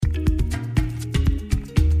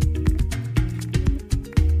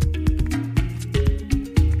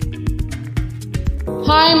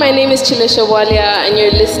Hi, my name is Chilisha Walia, and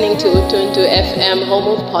you're listening to Utuntu FM Home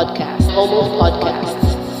of Podcasts.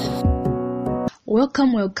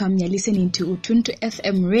 Welcome. You're listening to Utuntu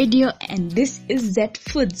FM Radio, and this is Z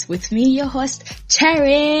Foods with me, your host,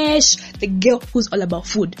 Cherish, the girl who's all about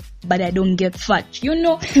food, but I don't get fat. You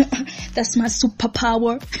know, that's my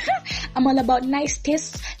superpower. I'm all about nice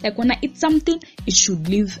taste. Like when I eat something, it should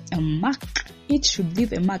leave a mark.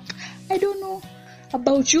 I don't know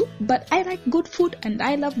about you, but I like good food and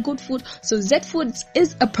I love good food. So Z Foods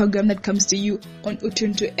is a program that comes to you on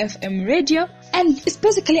Utuntu FM Radio, and it's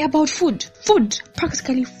basically about food,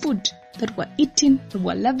 practically food that we're eating, that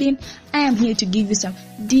we're loving. I am here to give you some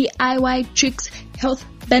DIY tricks, health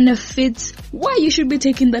benefits, why you should be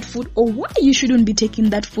taking that food or why you shouldn't be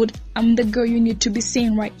taking that food. I'm the girl you need to be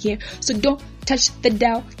saying right here. So don't touch the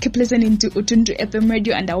dial, keep listening to Utuntu FM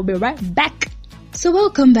Radio, and I will be right back. So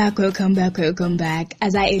welcome back.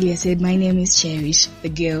 As I earlier said, my name is Cherish, the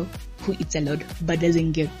girl who eats a lot but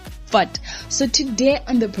doesn't get fat. So today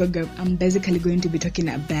on the program, I'm basically going to be talking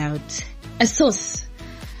about a sauce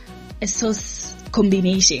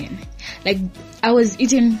combination. Like, I was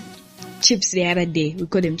eating chips the other day. We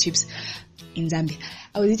call them chips in Zambia.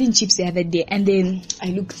 I was eating chips the other day, and then I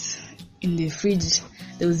looked in the fridge.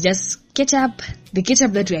 There was just ketchup, the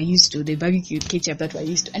ketchup that we are used to, the barbecue ketchup that we are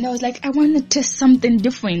used to. And I was like, I want to test something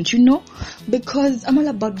different, because I'm all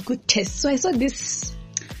about good taste. So I saw this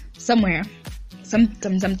somewhere, some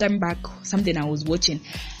time back, something I was watching.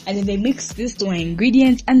 And then they mixed these two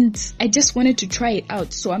ingredients, and I just wanted to try it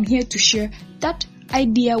out. So I'm here to share that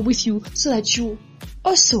idea with you so that you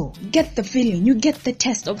also get the feeling, you get the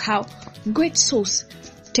taste of how great sauce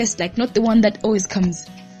tastes like, not the one that always comes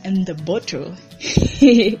in the bottle.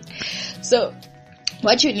 So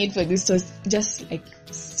what you need for this sauce, just like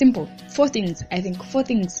simple, 4 things. I think 4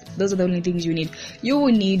 things, those are the only things you need. You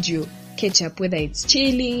will need your ketchup, whether it's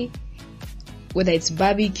chili, whether it's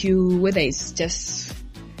barbecue, whether it's just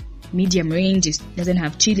medium range, it doesn't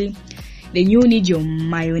have chili. Then you will need your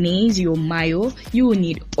mayonnaise, your mayo. You will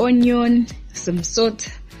need onion, some salt,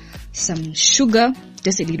 some sugar,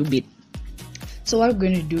 just a little bit. So what we're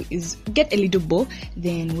going to do is get a little bowl.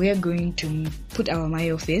 Then we're going to put our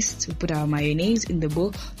mayo first. We put our mayonnaise in the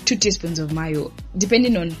bowl, 2 teaspoons of mayo,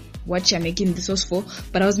 depending on what you're making the sauce for.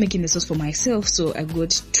 But I was making the sauce for myself, so I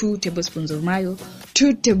got 2 tablespoons of mayo,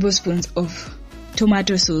 2 tablespoons of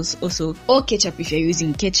tomato sauce also, or ketchup if you're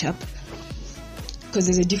using ketchup, because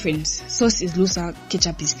there's a difference. Sauce is looser,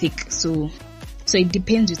 ketchup is thick, so it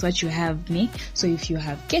depends with what you have, me. So if you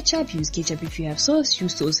have ketchup, use ketchup. If you have sauce,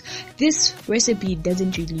 use sauce. This recipe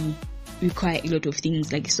doesn't really require a lot of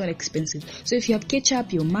things, like it's not expensive. So if you have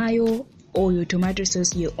ketchup, your mayo, or your tomato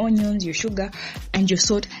sauce, your onions, your sugar, and your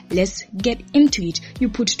salt, let's get into it. You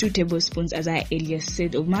put 2 tablespoons, as I earlier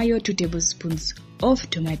said, of mayo, 2 tablespoons of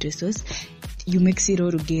tomato sauce. You mix it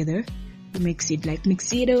all together. Mix it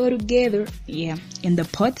all together, in the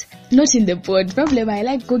pot, not in the pot. Problem, I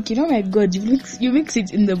like cooking. Oh my god, you mix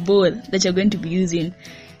it in the bowl that you're going to be using.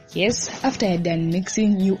 Yes, after you're done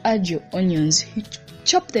mixing, you add your onions. You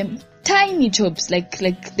chop them tiny chops, like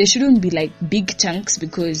they shouldn't be like big chunks,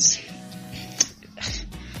 because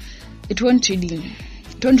it won't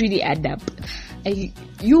really add up.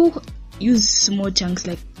 You use small chunks,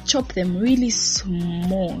 like chop them really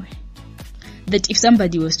small, that if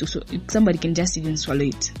somebody can just even swallow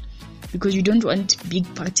it, because you don't want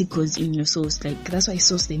big particles in your sauce. Like, that's why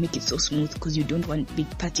sauce, they make it so smooth, because you don't want big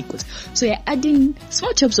particles. So you're adding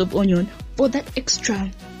small chops of onion for that extra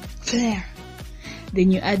flair.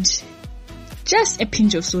 Then you add just a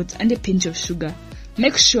pinch of salt and a pinch of sugar.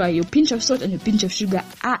 Make sure your pinch of salt and your pinch of sugar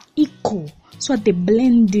are equal, so that they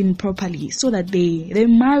blend in properly, so that they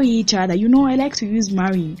marry each other. I like to use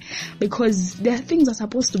marrying, because the things are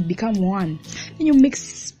supposed to become one. Then you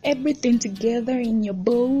mix everything together in your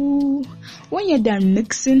bowl. When you're done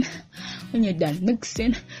mixing,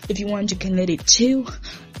 if you want, you can let it chill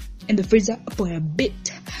in the freezer for a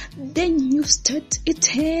bit. Then you start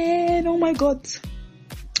eating. Oh my god.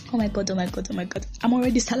 I'm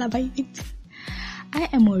already salivating. I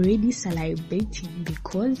am already salivating,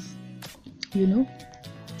 because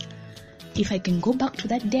if I can go back to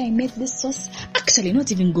that day I made this sauce, actually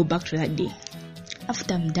not even go back to that day.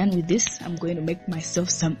 After I'm done with this, I'm going to make myself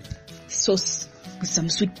some sauce with some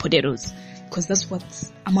sweet potatoes, because that's what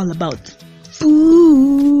I'm all about.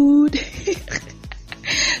 Food.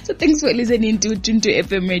 So thanks for listening to Utuntu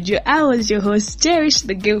FM Radio. I was your host, Cherish,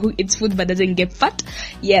 the girl who eats food but doesn't get fat.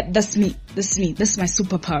 Yeah, that's me. That's my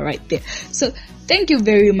superpower right there. So thank you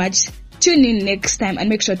very much. Tune in next time, and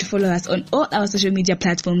make sure to follow us on all our social media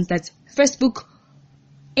platforms. That's Facebook,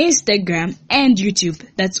 Instagram, and YouTube.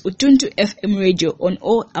 That's Utuntu FM Radio on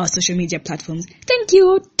all our social media platforms. Thank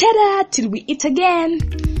you. Ta-da! Till we eat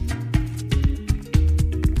again.